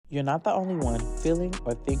You're not the only one feeling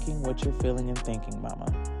or thinking what you're feeling and thinking,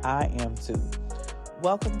 mama. I am too.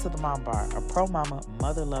 Welcome to the Mom Bar, a pro-mama,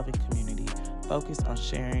 mother-loving community focused on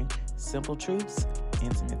sharing simple truths,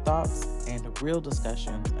 intimate thoughts, and real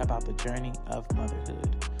discussions about the journey of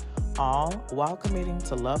motherhood. All while committing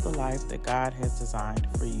to love the life that God has designed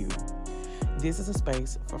for you. This is a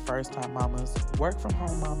space for first-time mamas,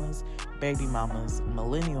 work-from-home mamas, baby mamas,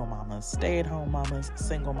 millennial mamas, stay-at-home mamas,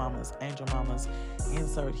 single mamas, angel mamas,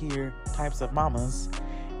 insert here types of mamas.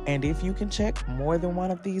 And if you can check more than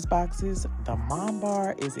one of these boxes, the Mom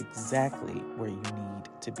Bar is exactly where you need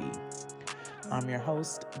to be. I'm your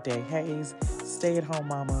host, Day Hayes, stay-at-home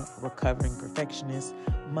mama, recovering perfectionist,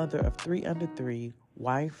 mother of 3 under 3,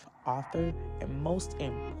 wife, author, and most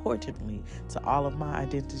importantly, to all of my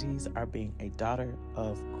identities are being a daughter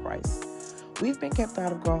of Christ. We've been kept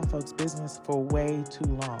out of grown folks' business for way too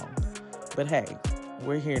long. But hey,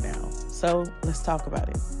 we're here now. So let's talk about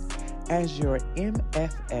it. As your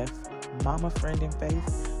MFF, mama friend in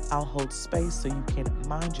faith, I'll hold space so you can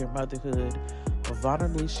mind your motherhood,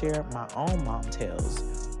 vulnerably share my own mom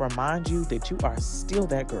tales, remind you that you are still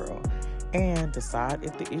that girl, and decide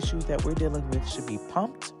if the issues that we're dealing with should be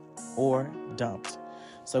pumped or dumped.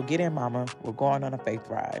 So get in, mama. We're going on a faith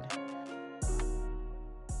ride.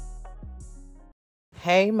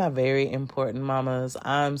 Hey, my very important mamas.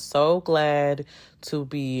 I'm so glad to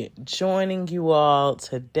be joining you all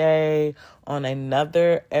today on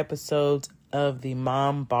another episode of the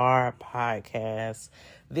Mom Bar podcast.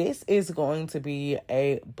 This is going to be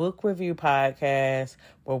a book review podcast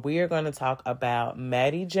where we are going to talk about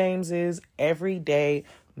Mattie James's Everyday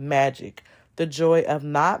Magic, the joy of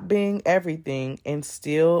not being everything and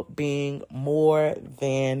still being more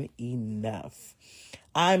than enough.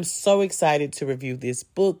 I'm so excited to review this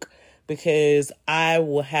book because I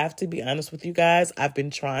will have to be honest with you guys. I've been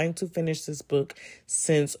trying to finish this book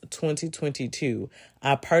since 2022.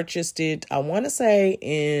 I purchased it, I want to say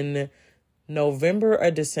in November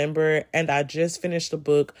or December, and I just finished the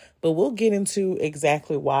book, but we'll get into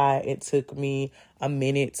exactly why it took me a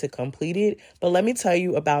minute to complete it. But let me tell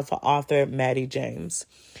you about the author, Mattie James.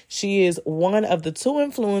 She is one of the 2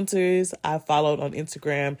 influencers I followed on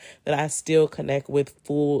Instagram that I still connect with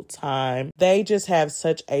full time. They just have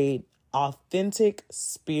such a authentic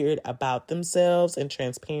spirit about themselves and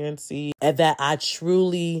transparency and that I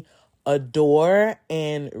truly adore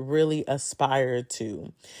and really aspire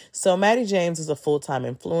to. So Mattie James is a full-time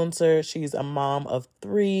influencer. She's a mom of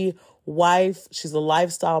 3, wife. She's a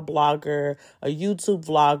lifestyle blogger, a YouTube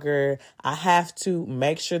vlogger. I have to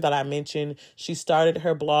make sure that I mention she started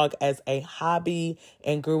her blog as a hobby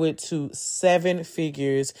and grew it to 7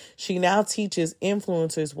 figures. She now teaches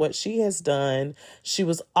influencers what she has done. She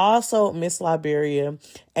was also Miss Liberia,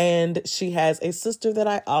 and she has a sister that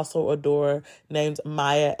I also adore named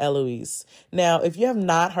Maya Eloise. Now, if you have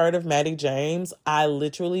not heard of Mattie James, I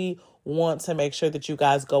literally want to make sure that you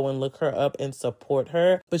guys go and look her up and support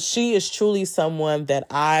her. But she is truly someone that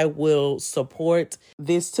I will support.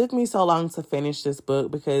 This took me so long to finish this book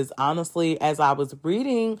because honestly, as I was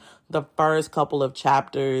reading the first couple of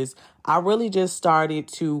chapters, I really just started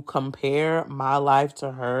to compare my life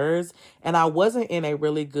to hers, and I wasn't in a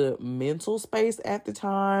really good mental space at the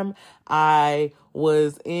time. I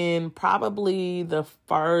was in probably the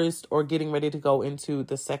first or getting ready to go into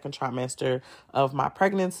the second trimester of my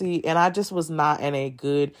pregnancy, and I just was not in a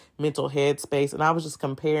good mental headspace, and I was just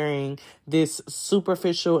comparing this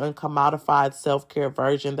superficial and commodified self-care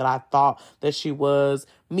version that I thought that she was,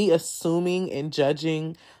 me assuming and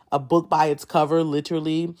judging a book by its cover,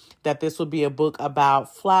 literally, that this would be a book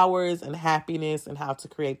about flowers and happiness and how to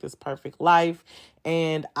create this perfect life.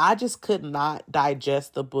 And I just could not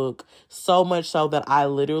digest the book, so much so that I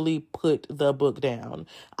literally put the book down.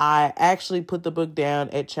 I actually put the book down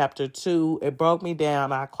at chapter 2. It broke me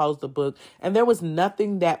down. I closed the book, and there was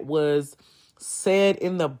nothing that was said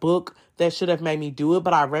in the book that should have made me do it,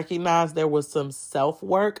 but I recognized there was some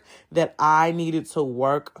self-work that I needed to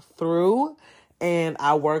work through. And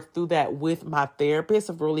I worked through that with my therapist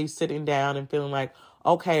of really sitting down and feeling like,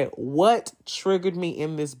 okay, what triggered me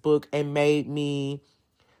in this book and made me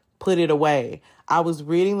put it away? I was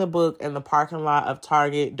reading the book in the parking lot of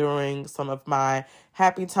Target during some of my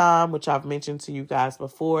happy time, which I've mentioned to you guys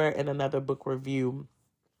before in another book review.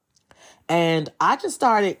 And I just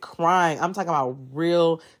started crying. I'm talking about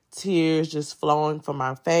real tears just flowing from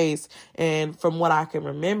my face. And from what I can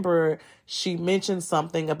remember, she mentioned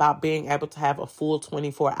something about being able to have a full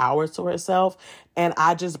 24 hours to herself. And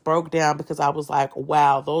I just broke down because I was like,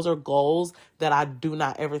 wow, those are goals that I do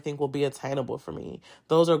not ever think will be attainable for me.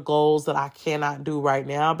 Those are goals that I cannot do right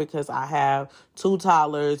now because I have 2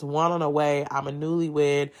 toddlers, 1 on the way. I'm a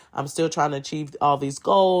newlywed. I'm still trying to achieve all these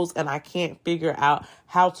goals, and I can't figure out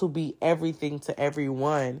how to be everything to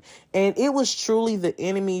everyone. And it was truly the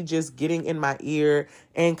enemy just getting in my ear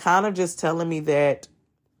and kind of just telling me that,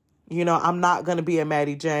 I'm not going to be a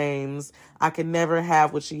Mattie James. I can never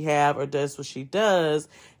have what she have or does what she does.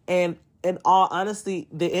 And in all honesty,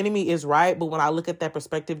 the enemy is right. But when I look at that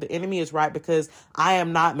perspective, the enemy is right because I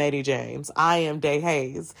am not Mattie James. I am Day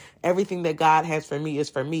Hayes. Everything that God has for me is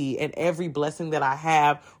for me. And every blessing that I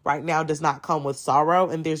have right now does not come with sorrow.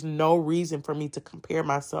 And there's no reason for me to compare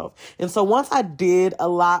myself. And so once I did a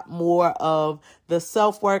lot more of the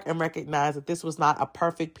self-work and recognized that this was not a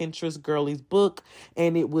perfect Pinterest girlies book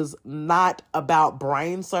and it was not about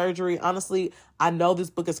brain surgery. Honestly, I know this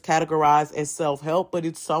book is categorized as self-help, but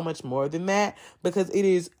it's so much more than that because it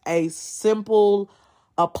is a simple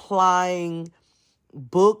applying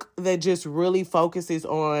book that just really focuses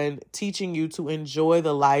on teaching you to enjoy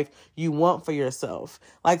the life you want for yourself.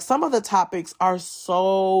 Like, some of the topics are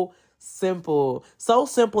so simple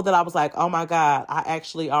that I was like, oh my God, I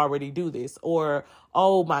actually already do this. Or,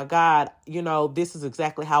 oh my God, this is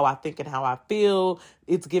exactly how I think and how I feel.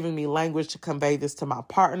 It's giving me language to convey this to my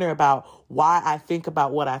partner about why I think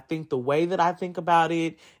about what I think the way that I think about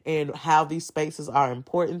it and how these spaces are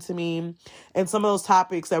important to me. And some of those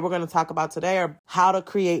topics that we're going to talk about today are how to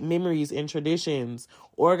create memories and traditions,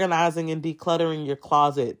 organizing and decluttering your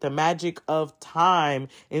closet, the magic of time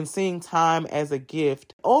and seeing time as a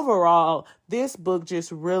gift. Overall, this book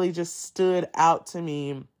just really just stood out to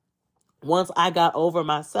me once I got over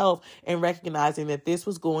myself and recognizing that this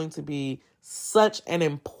was going to be such an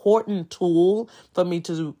important tool for me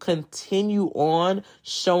to continue on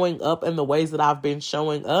showing up in the ways that I've been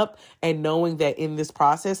showing up, and knowing that in this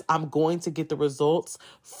process, I'm going to get the results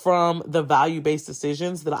from the value-based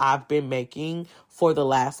decisions that I've been making for the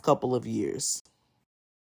last couple of years.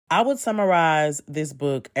 I would summarize this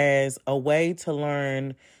book as a way to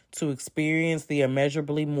learn to experience the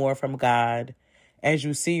immeasurably more from God as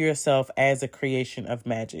you see yourself as a creation of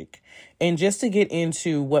magic. And just to get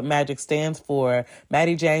into what magic stands for,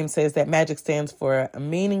 Mattie James says that magic stands for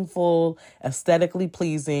meaningful, aesthetically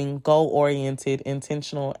pleasing, goal-oriented,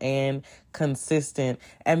 intentional, and consistent.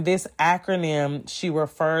 And this acronym she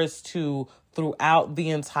refers to throughout the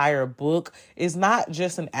entire book is not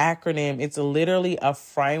just an acronym. It's literally a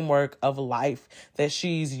framework of life that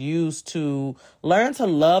she's used to learn to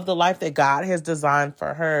love the life that God has designed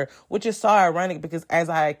for her, which is so ironic because as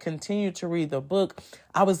I continued to read the book,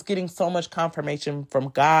 I was getting so much confirmation from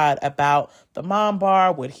God about the mom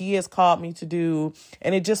bar, what he has called me to do.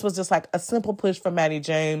 And it just was just like a simple push from Mattie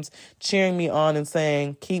James, cheering me on and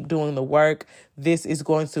saying, keep doing the work. This is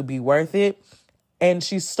going to be worth it. And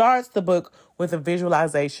she starts the book with a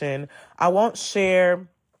visualization. I won't share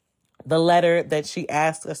the letter that she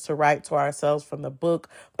asked us to write to ourselves from the book,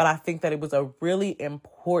 but I think that it was a really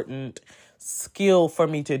important skill for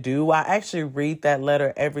me to do. I actually read that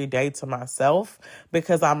letter every day to myself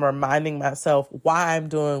because I'm reminding myself why I'm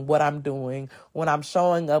doing what I'm doing, when I'm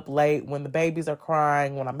showing up late, when the babies are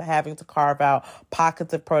crying, when I'm having to carve out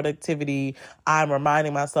pockets of productivity. I'm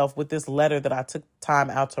reminding myself with this letter that I took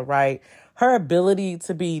time out to write, her ability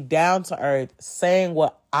to be down to earth, saying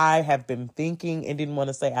what I have been thinking and didn't want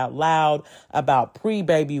to say out loud about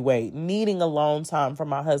pre-baby weight, needing alone time for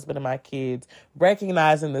my husband and my kids,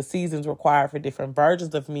 recognizing the seasons required for different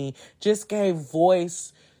versions of me, just gave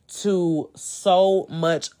voice to so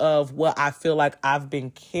much of what I feel like I've been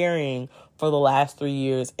carrying for the last 3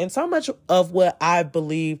 years. And so much of what I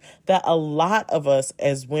believe that a lot of us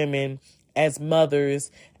as women, as mothers,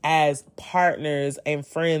 as partners and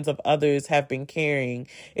friends of others have been carrying.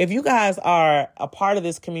 If you guys are a part of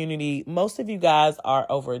this community, most of you guys are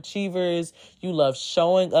overachievers. You love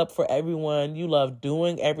showing up for everyone. You love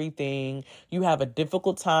doing everything. You have a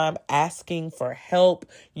difficult time asking for help.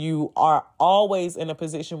 You are always in a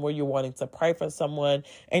position where you're wanting to pray for someone,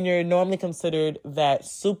 and you're normally considered that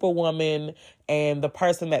superwoman and the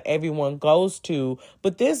person that everyone goes to.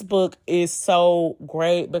 But this book is so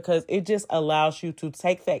great because it just allows you to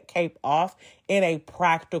take that cape off in a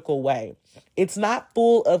practical way. It's not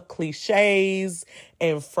full of cliches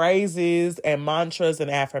and phrases and mantras and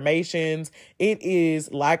affirmations. It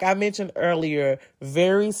is, like I mentioned earlier,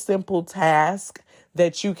 very simple tasks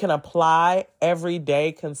that you can apply every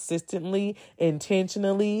day consistently,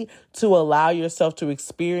 intentionally, to allow yourself to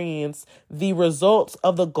experience the results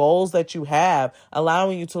of the goals that you have,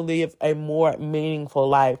 allowing you to live a more meaningful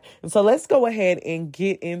life. And so let's go ahead and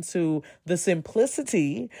get into the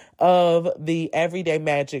simplicity of the Everyday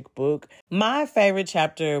Magic book. My favorite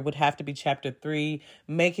chapter would have to be chapter 3,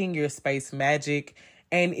 Making Your Space Magic.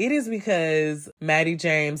 And it is because Mattie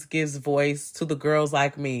James gives voice to the girls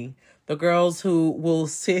like me, the girls who will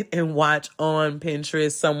sit and watch on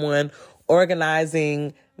Pinterest someone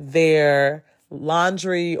organizing their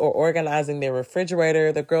laundry or organizing their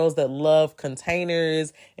refrigerator, the girls that love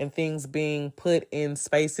containers and things being put in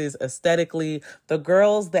spaces aesthetically, the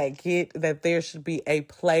girls that get that there should be a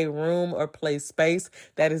playroom or play space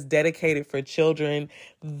that is dedicated for children.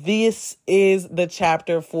 This is the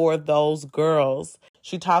chapter for those girls.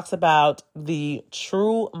 She talks about the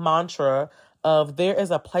true mantra of there is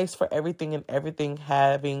a place for everything and everything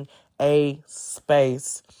having a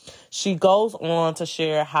space. She goes on to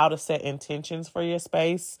share how to set intentions for your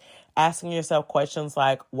space, asking yourself questions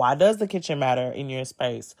like, why does the kitchen matter in your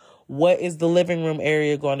space? What is the living room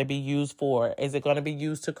area going to be used for? Is it going to be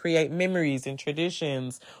used to create memories and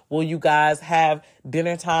traditions? Will you guys have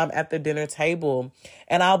dinner time at the dinner table?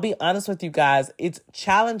 And I'll be honest with you guys, it's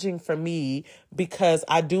challenging for me because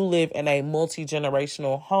I do live in a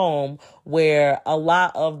multi-generational home where a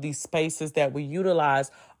lot of the spaces that we utilize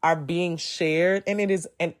are being shared, and it is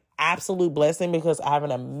an absolute blessing because I have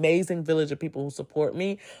an amazing village of people who support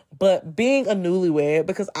me. But being a newlywed,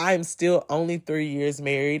 because I'm still only 3 years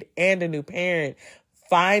married and a new parent,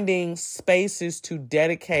 finding spaces to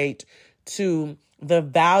dedicate to the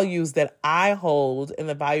values that I hold and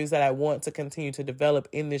the values that I want to continue to develop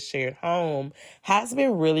in this shared home has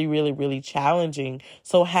been really, really, really challenging.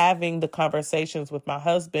 So having the conversations with my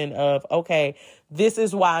husband of, okay, this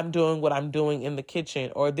is why I'm doing what I'm doing in the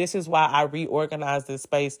kitchen, or this is why I reorganized this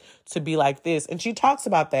space to be like this. And she talks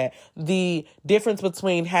about that, the difference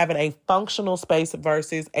between having a functional space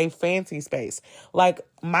versus a fancy space. Like,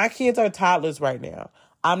 my kids are toddlers right now.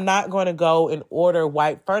 I'm not going to go and order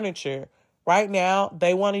white furniture. Right now,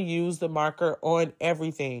 they want to use the marker on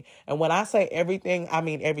everything. And when I say everything, I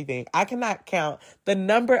mean everything. I cannot count the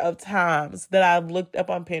number of times that I've looked up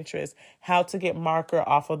on Pinterest how to get marker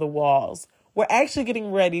off of the walls. We're actually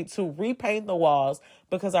getting ready to repaint the walls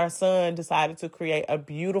because our son decided to create a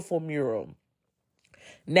beautiful mural.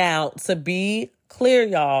 Now, to be clear,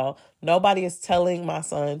 y'all, nobody is telling my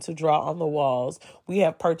son to draw on the walls. We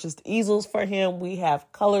have purchased easels for him. We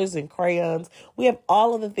have colors and crayons. We have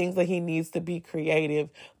all of the things that he needs to be creative.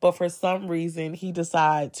 But for some reason, he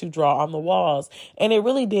decided to draw on the walls. And it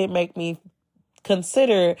really did make me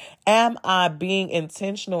consider, am I being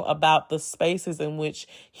intentional about the spaces in which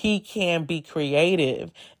he can be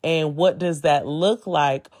creative? And what does that look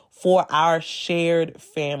like for our shared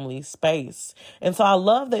family space? And so I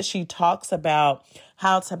love that she talks about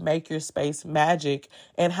how to make your space magic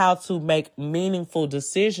and how to make meaningful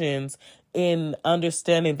decisions in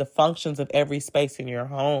understanding the functions of every space in your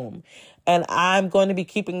home. And I'm going to be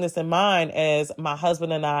keeping this in mind as my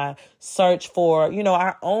husband and I search for,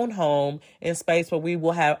 our own home and space where we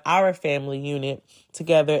will have our family unit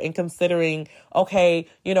together, and considering, okay,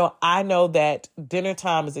 I know that dinner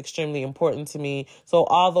time is extremely important to me. So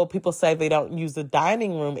although people say they don't use the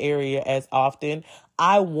dining room area as often,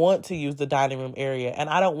 I want to use the dining room area, and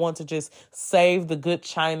I don't want to just save the good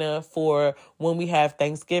china for when we have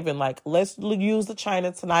Thanksgiving. Like, let's use the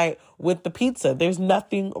china tonight with the pizza. There's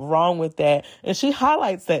nothing wrong with that. And she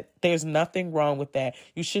highlights that there's nothing wrong with that.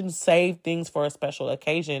 You shouldn't save things for a special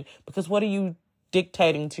occasion, because what are you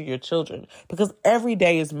dictating to your children? Because every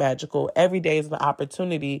day is magical. Every day is an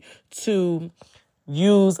opportunity to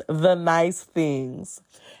use the nice things.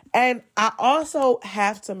 And I also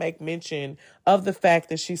have to make mention of the fact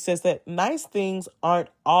that she says that nice things aren't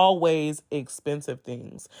always expensive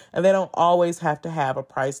things, and they don't always have to have a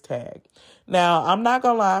price tag. Now, I'm not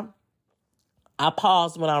going to lie. I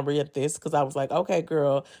paused when I read this because I was like, okay,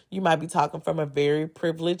 girl, you might be talking from a very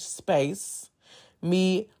privileged space.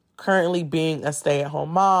 Me currently being a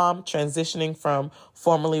stay-at-home mom, transitioning from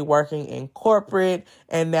formerly working in corporate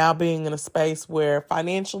and now being in a space where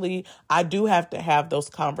financially I do have to have those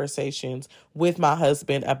conversations with my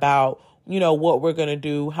husband about, what we're going to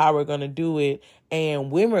do, how we're going to do it,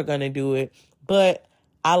 and when we're going to do it. But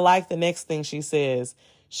I like the next thing she says.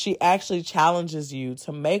 She actually challenges you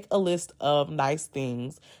to make a list of nice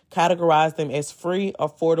things, categorize them as free,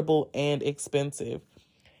 affordable, and expensive.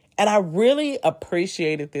 And I really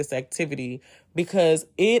appreciated this activity because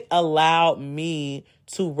it allowed me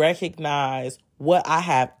to recognize what I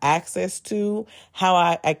have access to, how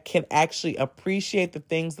I can actually appreciate the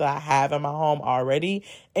things that I have in my home already,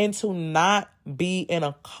 and to not be in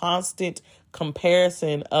a constant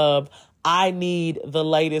comparison of I need the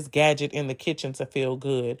latest gadget in the kitchen to feel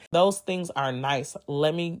good. Those things are nice.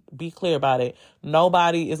 Let me be clear about it.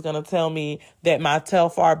 Nobody is going to tell me that my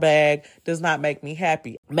Telfar bag does not make me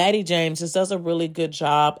happy. Mattie James just does a really good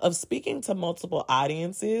job of speaking to multiple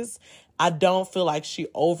audiences. I don't feel like she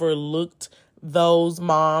overlooked those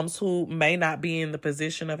moms who may not be in the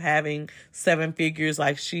position of having 7 figures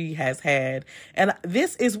like she has had. And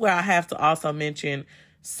this is where I have to also mention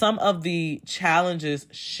some of the challenges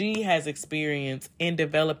she has experienced in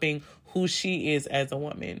developing who she is as a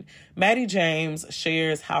woman. Mattie James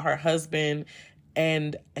shares how her husband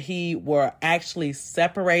and he were actually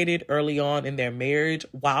separated early on in their marriage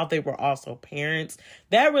while they were also parents.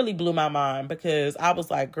 That really blew my mind because I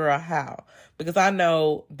was like, girl, how? Because I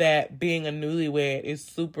know that being a newlywed is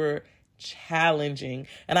super challenging.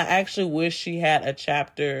 And I actually wish she had a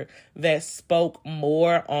chapter that spoke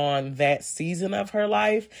more on that season of her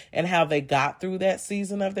life and how they got through that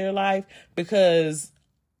season of their life, because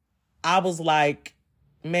I was like,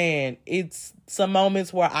 man, it's some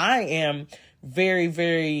moments where I am very,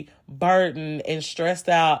 very burdened and stressed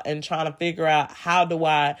out and trying to figure out how do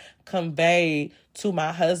I convey to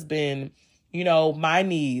my husband, my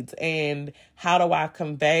needs, and how do I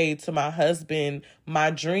convey to my husband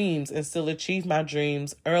my dreams and still achieve my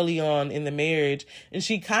dreams early on in the marriage. And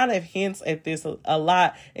she kind of hints at this a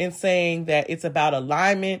lot in saying that it's about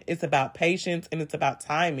alignment, it's about patience, and it's about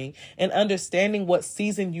timing and understanding what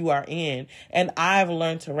season you are in. And I've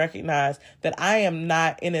learned to recognize that I am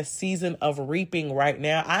not in a season of reaping right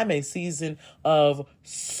now. I'm a season of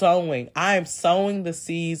sowing. I am sowing the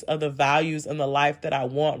seeds of the values and the life that I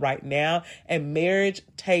want right now. And marriage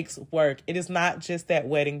takes work. It is not just that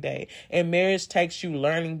wedding day. And marriage takes you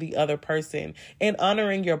learning the other person and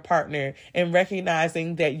honoring your partner and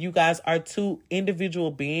recognizing that you guys are two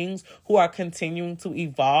individual beings who are continuing to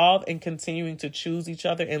evolve and continuing to choose each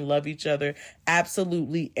other and love each other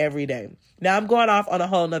absolutely every day. Now I'm going off on a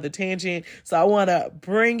whole nother tangent, so I want to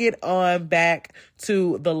bring it on back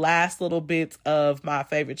to the last little bits of my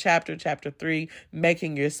favorite chapter, chapter 3,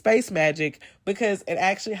 Making Your Space Magic, because it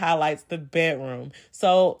actually highlights the bedroom.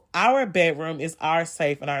 So our bedroom is our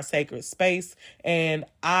safe and our sacred space, and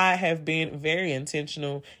I have been very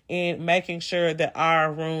intentional in making sure that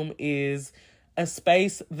our room is a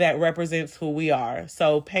space that represents who we are.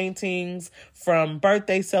 So paintings from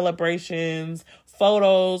birthday celebrations,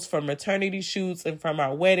 photos from maternity shoots and from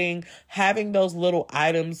our wedding, having those little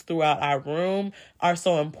items throughout our room are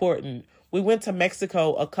so important. We went to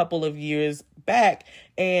Mexico a couple of years back,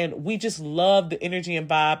 and we just loved the energy and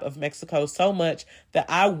vibe of Mexico so much that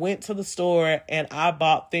I went to the store and I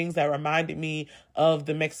bought things that reminded me of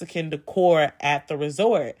the Mexican decor at the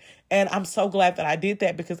resort. And I'm so glad that I did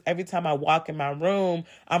that, because every time I walk in my room,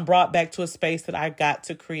 I'm brought back to a space that I got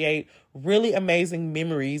to create really amazing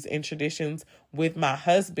memories and traditions with my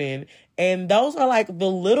husband. And those are like the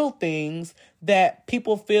little things that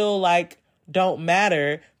people feel like don't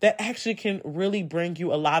matter, that actually can really bring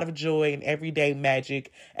you a lot of joy and everyday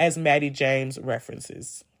magic, as Mattie James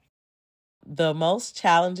references. The most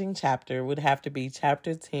challenging chapter would have to be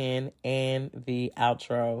chapter 10 and the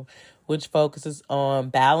outro, which focuses on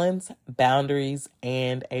balance, boundaries,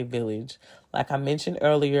 and a village. Like I mentioned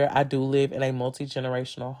earlier, I do live in a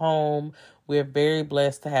multi-generational home. We're very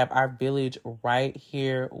blessed to have our village right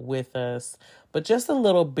here with us. But just a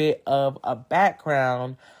little bit of a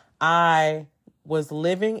background, I was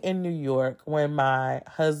living in New York when my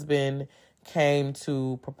husband came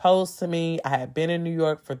to propose to me. I had been in New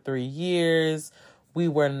York for 3 years. We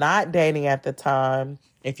were not dating at the time.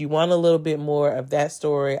 If you want a little bit more of that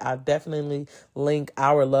story, I'll definitely link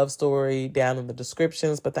our love story down in the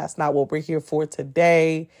descriptions, but that's not what we're here for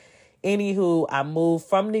today. Anywho, I moved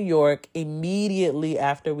from New York immediately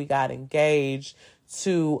after we got engaged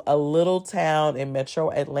to a little town in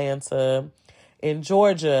Metro Atlanta in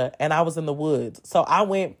Georgia, and I was in the woods. So I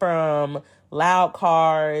went from loud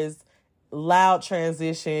cars, loud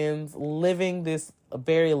transitions, living this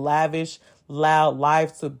very lavish, loud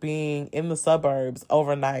life to being in the suburbs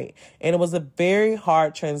overnight. And it was a very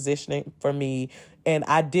hard transitioning for me. And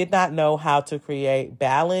I did not know how to create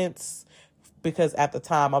balance, because at the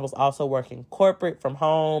time I was also working corporate from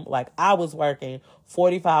home. Like I was working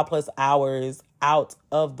 45 plus hours out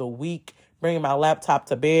of the week, bringing my laptop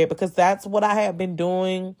to bed, because that's what I had been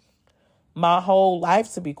doing my whole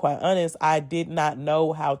life, to be quite honest. I did not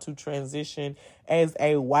know how to transition as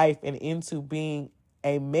a wife and into being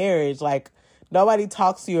a marriage. Like nobody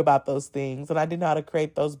talks to you about those things, and I didn't know how to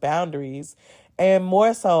create those boundaries. And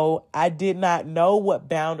more so, I did not know what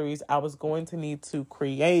boundaries I was going to need to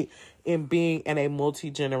create in being in a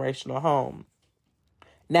multi-generational home.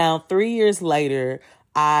 Now, 3 years later,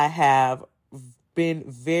 I have been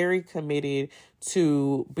very committed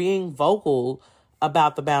to being vocal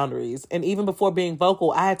about the boundaries. And even before being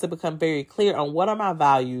vocal, I had to become very clear on what are my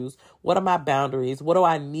values, what are my boundaries, what do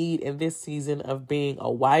I need in this season of being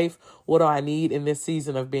a wife, what do I need in this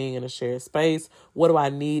season of being in a shared space, what do I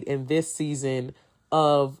need in this season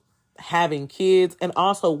of having kids, and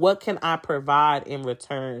also what can I provide in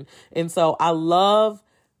return. And so I love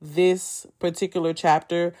this particular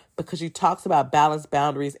chapter because she talks about balance,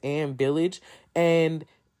 boundaries, and village. And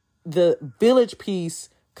the village piece,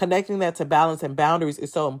 connecting that to balance and boundaries,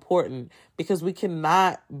 is so important because we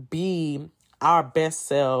cannot be our best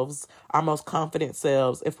selves, our most confident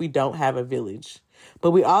selves, if we don't have a village.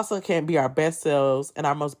 But we also can't be our best selves and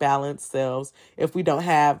our most balanced selves if we don't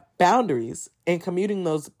have boundaries and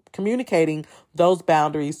communicating those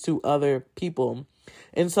boundaries to other people.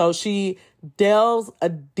 And so she delves a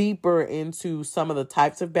deeper into some of the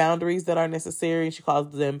types of boundaries that are necessary. She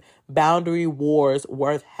calls them boundary wars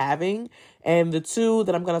worth having. And the two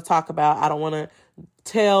that I'm going to talk about, I don't want to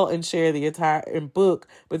tell and share the entire book,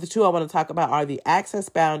 but the two I want to talk about are the access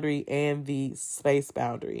boundary and the space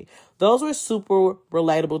boundary. Those were super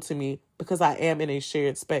relatable to me because I am in a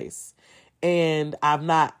shared space and I've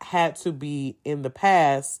not had to be in the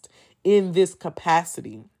past in this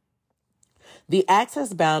capacity. The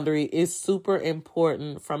access boundary is super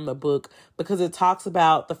important from the book because it talks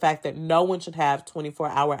about the fact that no one should have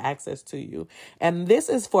 24-hour access to you. And this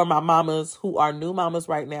is for my mamas who are new mamas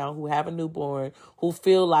right now, who have a newborn, who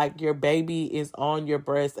feel like your baby is on your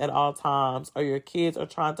breast at all times, or your kids are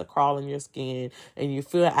trying to crawl in your skin and you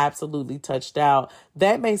feel absolutely touched out.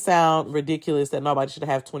 That may sound ridiculous that nobody should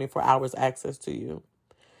have 24 hours access to you.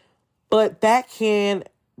 But that can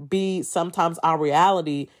be sometimes our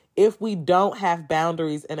reality if we don't have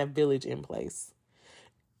boundaries and a village in place.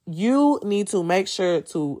 You need to make sure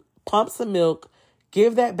to pump some milk,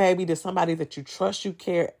 give that baby to somebody that you trust, you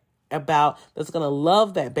care about, that's going to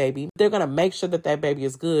love that baby. They're going to make sure that that baby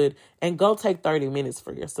is good, and go take 30 minutes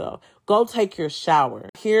for yourself. Go take your shower.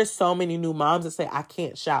 Here's so many new moms that say, I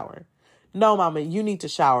can't shower. No, mama, you need to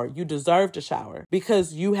shower. You deserve to shower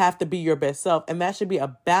because you have to be your best self. And that should be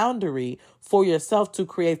a boundary for yourself to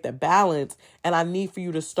create the balance. And I need for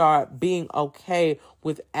you to start being okay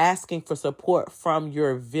with asking for support from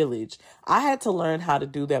your village. I had to learn how to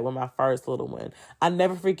do that with my first little one. I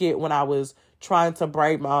never forget when I was trying to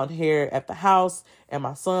braid my own hair at the house and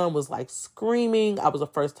my son was like screaming. I was a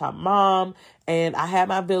first time mom and I had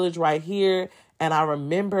my village right here. And I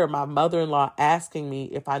remember my mother-in-law asking me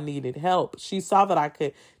if I needed help. She saw that I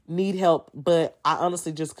could need help, but I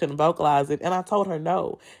honestly just couldn't vocalize it. And I told her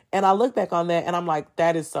no. And I look back on that and I'm like,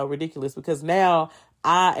 that is so ridiculous because now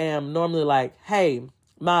I am normally like, hey,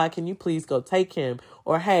 Ma, can you please go take him?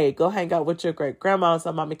 Or, hey, go hang out with your great grandma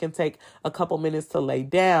so mommy can take a couple minutes to lay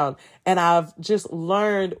down. And I've just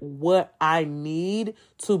learned what I need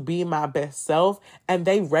to be my best self. And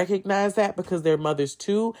they recognize that because they're mothers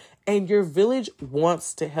too. And your village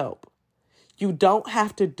wants to help. You don't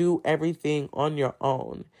have to do everything on your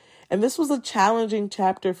own. And this was a challenging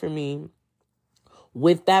chapter for me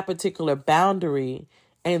with that particular boundary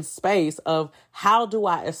and space of how do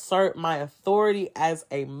I assert my authority as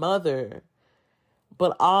a mother,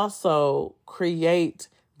 but also create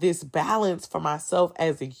this balance for myself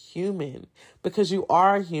as a human, because you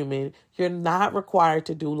are a human. You're not required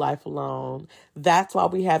to do life alone. That's why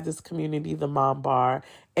we have this community, the Mom Bar,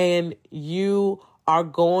 and you are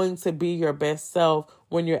going to be your best self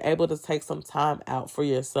when you're able to take some time out for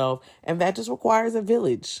yourself. And that just requires a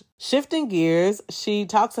village. Shifting gears, she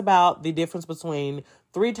talks about the difference between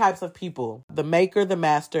 3 types of people: the maker, the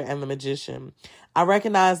master, and the magician. I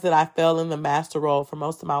recognize that I fell in the master role for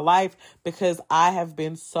most of my life because I have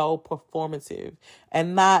been so performative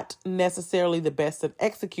and not necessarily the best at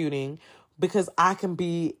executing, because I can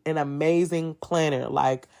be an amazing planner.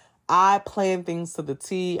 Like, I plan things to the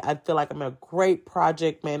T. I feel like I'm a great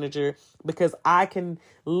project manager because I can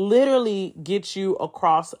literally get you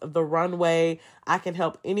across the runway. I can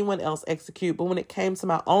help anyone else execute. But when it came to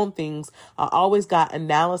my own things, I always got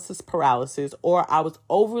analysis paralysis, or I was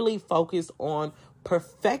overly focused on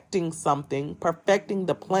perfecting something, perfecting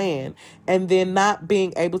the plan, and then not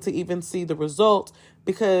being able to even see the result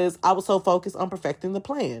because I was so focused on perfecting the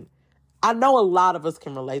plan. I know a lot of us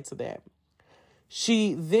can relate to that.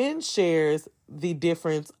 She then shares the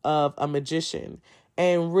difference of a magician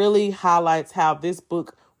and really highlights how this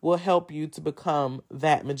book will help you to become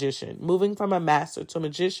that magician. Moving from a master to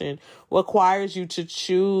magician requires you to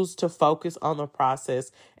choose to focus on the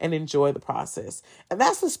process and enjoy the process. And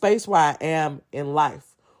that's the space where I am in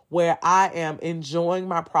life, where I am enjoying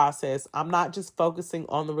my process. I'm not just focusing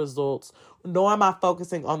on the results, nor am I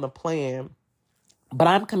focusing on the plan, but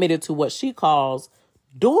I'm committed to what she calls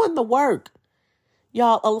doing the work.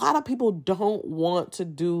 Y'all, a lot of people don't want to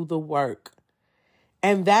do the work.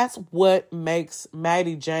 And that's what makes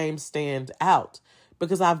Mattie James stand out,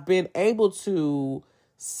 because I've been able to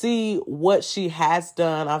see what she has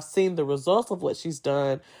done. I've seen the results of what she's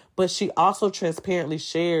done, but she also transparently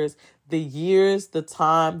shares the years, the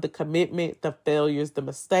time, the commitment, the failures, the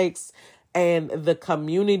mistakes, and the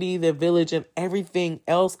community, the village, and everything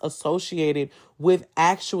else associated with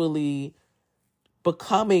actually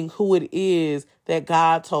becoming who it is that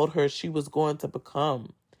God told her she was going to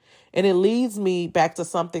become. And it leads me back to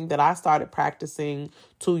something that I started practicing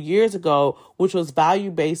 2 years ago, which was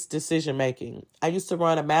value-based decision making. I used to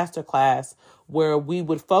run a masterclass where we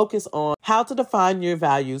would focus on how to define your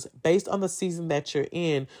values based on the season that you're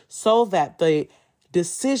in, so that the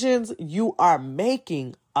decisions you are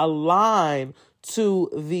making align to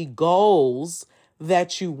the goals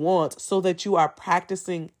that you want, so that you are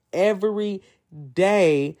practicing every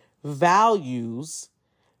day values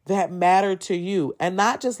that matter to you and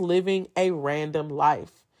not just living a random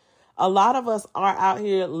life. A lot of us are out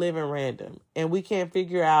here living random, and we can't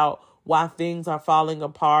figure out why things are falling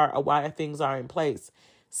apart or why things are in place.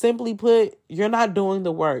 Simply put, you're not doing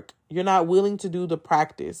the work. You're not willing to do the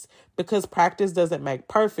practice, because practice doesn't make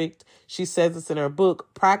perfect. She says this in her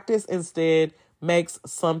book. Practice instead makes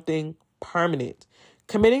something permanent.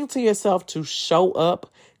 Committing to yourself to show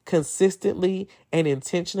up consistently and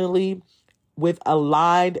intentionally with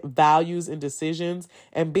aligned values and decisions,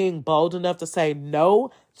 and being bold enough to say,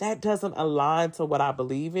 no, that doesn't align to what I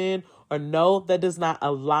believe in, or no, that does not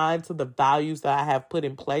align to the values that I have put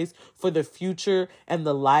in place for the future and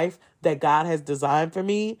the life that God has designed for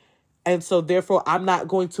me. And so therefore, I'm not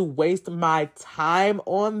going to waste my time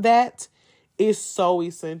on that, is so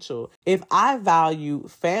essential. If I value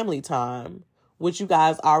family time, which you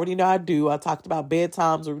guys already know I do, I talked about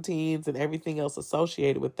bedtimes, routines, and everything else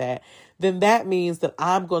associated with that, then that means that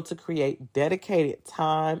I'm going to create dedicated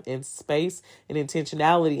time and space and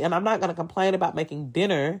intentionality. And I'm not going to complain about making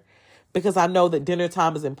dinner, because I know that dinner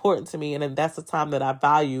time is important to me, and then that's the time that I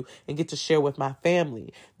value and get to share with my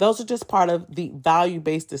family. Those are just part of the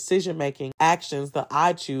value-based decision-making actions that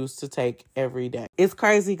I choose to take every day. It's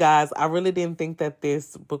crazy, guys. I really didn't think that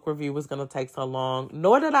this book review was going to take so long,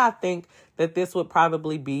 nor did I think that this would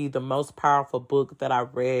probably be the most powerful book that I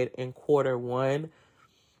read in Q1,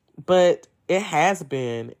 but it has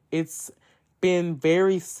been. It's been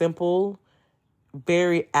very simple,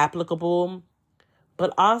 very applicable,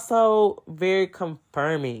 but also very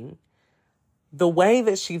confirming. The way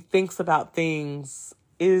that she thinks about things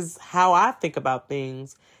is how I think about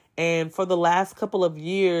things. And for the last couple of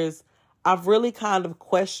years, I've really kind of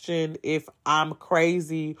questioned if I'm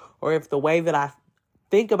crazy or if the way that I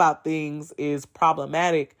think about things is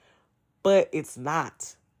problematic, but it's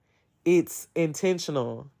not. It's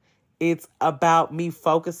intentional. It's about me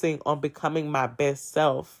focusing on becoming my best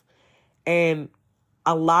self. And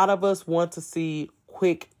a lot of us want to see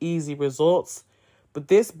quick, easy results, but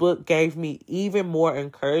this book gave me even more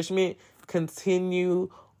encouragement. Continue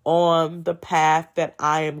on the path that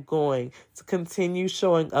I am going, to continue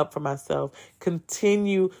showing up for myself,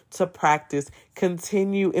 continue to practice,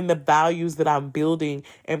 continue in the values that I'm building,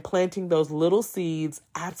 and planting those little seeds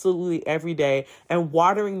absolutely every day, and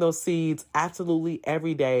watering those seeds absolutely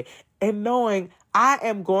every day, and knowing I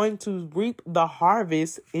am going to reap the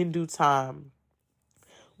harvest in due time.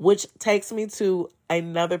 Which takes me to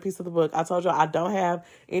another piece of the book. I told you I don't have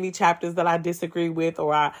any chapters that I disagree with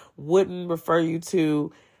or I wouldn't refer you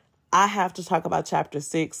to. I have to talk about chapter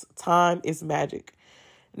 6, Time is Magic.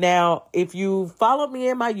 Now, if you follow me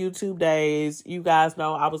in my YouTube days, you guys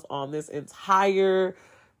know I was on this entire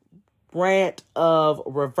rant of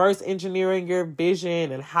reverse engineering your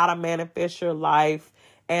vision and how to manifest your life.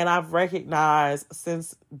 And I've recognized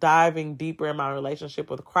since diving deeper in my relationship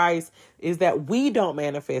with Christ is that we don't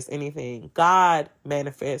manifest anything. God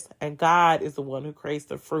manifests, and God is the one who creates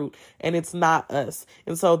the fruit, and it's not us.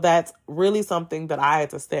 And so that's really something that I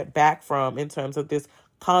had to step back from in terms of this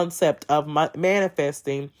concept of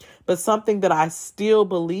manifesting. But something that I still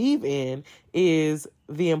believe in is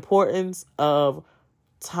the importance of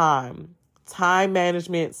time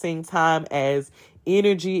management, seeing time as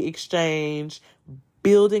energy exchange,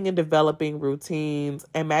 building and developing routines.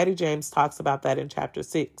 And Mattie James talks about that in chapter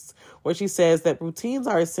 6, where she says that routines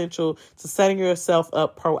are essential to setting yourself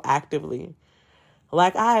up proactively.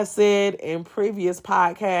 Like I have said in previous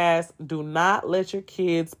podcasts, do not let your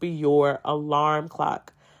kids be your alarm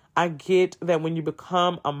clock. I get that when you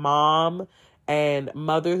become a mom and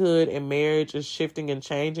motherhood and marriage is shifting and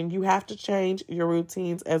changing, you have to change your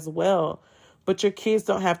routines as well. But your kids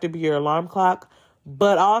don't have to be your alarm clock.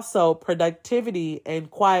 But also productivity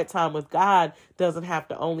and quiet time with God doesn't have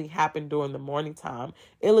to only happen during the morning time.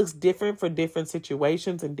 It looks different for different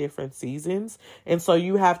situations and different seasons. And so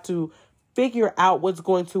you have to figure out what's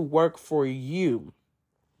going to work for you.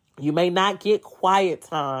 You may not get quiet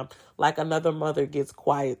time like another mother gets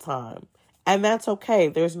quiet time. And that's okay.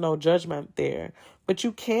 There's no judgment there. But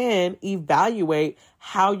you can evaluate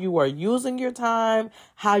how you are using your time,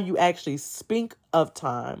 how you actually speak of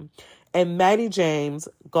time. And Mattie James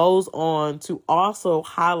goes on to also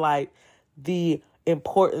highlight the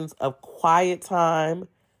importance of quiet time,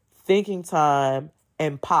 thinking time,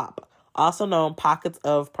 and POP, also known pockets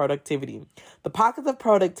of productivity. The pockets of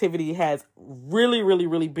productivity has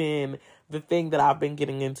really been the thing that I've been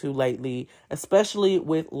getting into lately, especially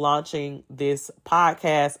with launching this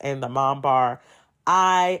podcast and the Mom Bar.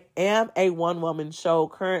 I am a one-woman show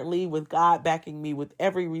currently, with God backing me with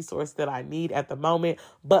every resource that I need at the moment.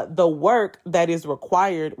 But the work that is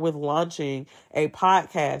required with launching a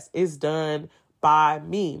podcast is done by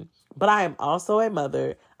me. But I am also a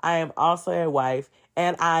mother. I am also a wife.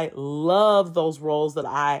 And I love those roles that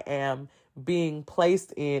I am being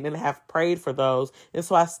placed in and have prayed for those. And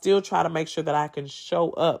so I still try to make sure that I can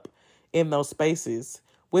show up in those spaces.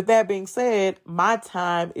 With that being said, my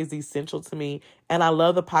time is essential to me, and I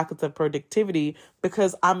love the pockets of productivity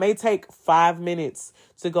because I may take 5 minutes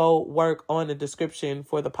to go work on a description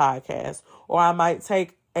for the podcast, or I might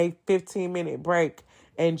take a 15-minute break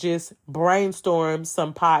and just brainstorm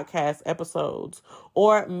some podcast episodes.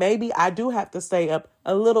 Or maybe I do have to stay up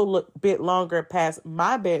a little bit longer past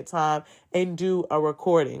my bedtime and do a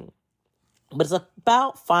recording. But it's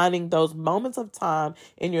about finding those moments of time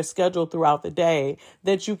in your schedule throughout the day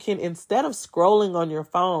that you can, instead of scrolling on your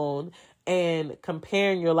phone and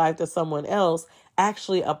comparing your life to someone else,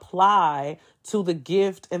 actually apply to the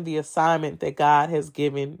gift and the assignment that God has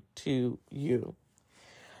given to you.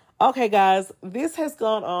 Okay, guys, this has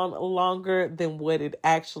gone on longer than what it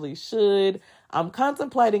actually should. I'm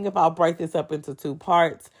contemplating if I'll break this up into 2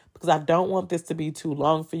 parts because I don't want this to be too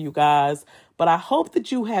long for you guys. But I hope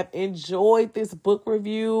that you have enjoyed this book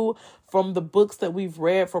review from the books that we've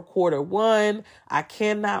read for Q1. I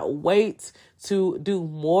cannot wait to do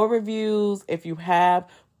more reviews. If you have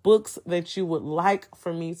books that you would like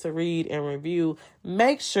for me to read and review,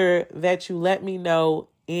 make sure that you let me know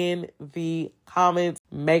in the comments.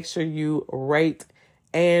 Make sure you rate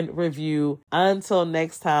and review. Until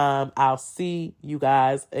next time, I'll see you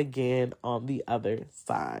guys again on the other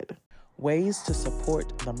side. Ways to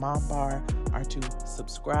support the Mom Bar are to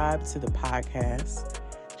subscribe to the podcast,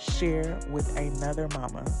 share with another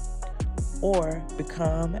mama, or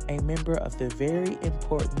become a member of the very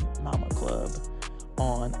important Mama Club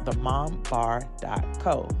on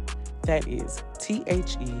themombar.co. That is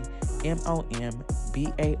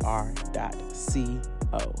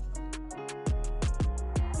THEMOMBAR.co.